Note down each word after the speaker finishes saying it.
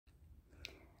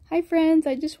Hi friends,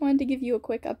 I just wanted to give you a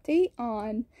quick update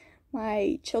on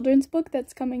my children's book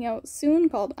that's coming out soon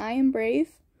called I Am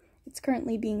Brave. It's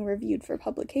currently being reviewed for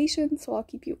publication, so I'll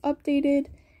keep you updated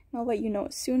and I'll let you know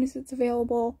as soon as it's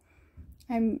available.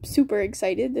 I'm super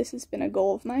excited. This has been a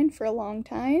goal of mine for a long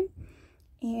time,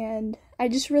 and I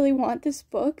just really want this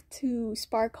book to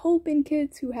spark hope in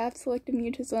kids who have selective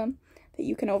mutism, that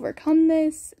you can overcome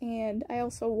this, and I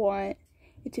also want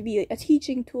it to be a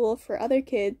teaching tool for other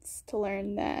kids to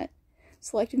learn that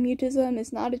selective mutism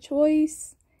is not a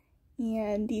choice,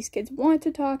 and these kids want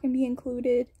to talk and be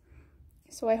included.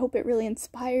 So I hope it really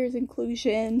inspires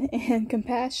inclusion and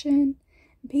compassion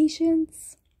and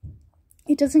patience.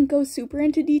 It doesn't go super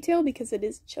into detail because it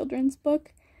is a children's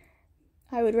book.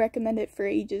 I would recommend it for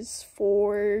ages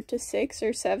 4 to 6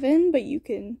 or 7, but you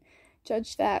can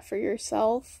judge that for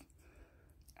yourself.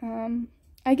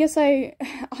 I guess I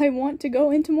want to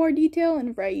go into more detail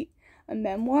and write a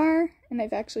memoir, and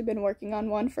I've actually been working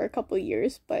on one for a couple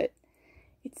years, but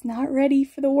it's not ready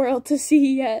for the world to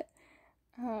see yet.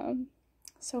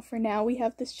 So for now, we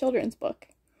have this children's book.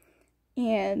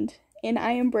 And in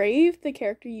I Am Brave, the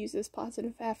character uses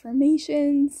positive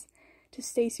affirmations to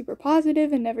stay super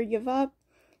positive and never give up.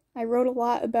 I wrote a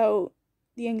lot about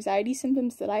the anxiety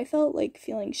symptoms that I felt, like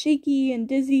feeling shaky and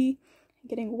dizzy, and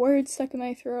getting words stuck in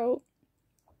my throat.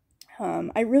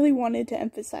 I really wanted to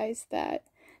emphasize that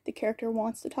the character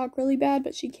wants to talk really bad,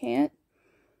 but she can't,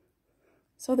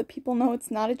 so that people know it's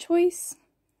not a choice.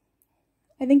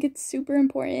 I think it's super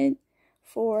important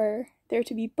for there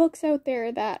to be books out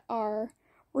there that are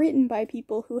written by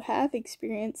people who have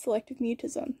experienced selective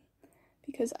mutism,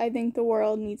 because I think the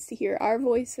world needs to hear our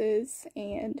voices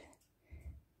and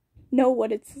know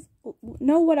what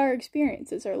our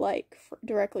experiences are like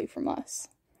directly from us.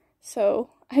 So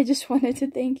I just wanted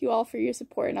to thank you all for your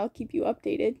support, and I'll keep you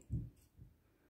updated.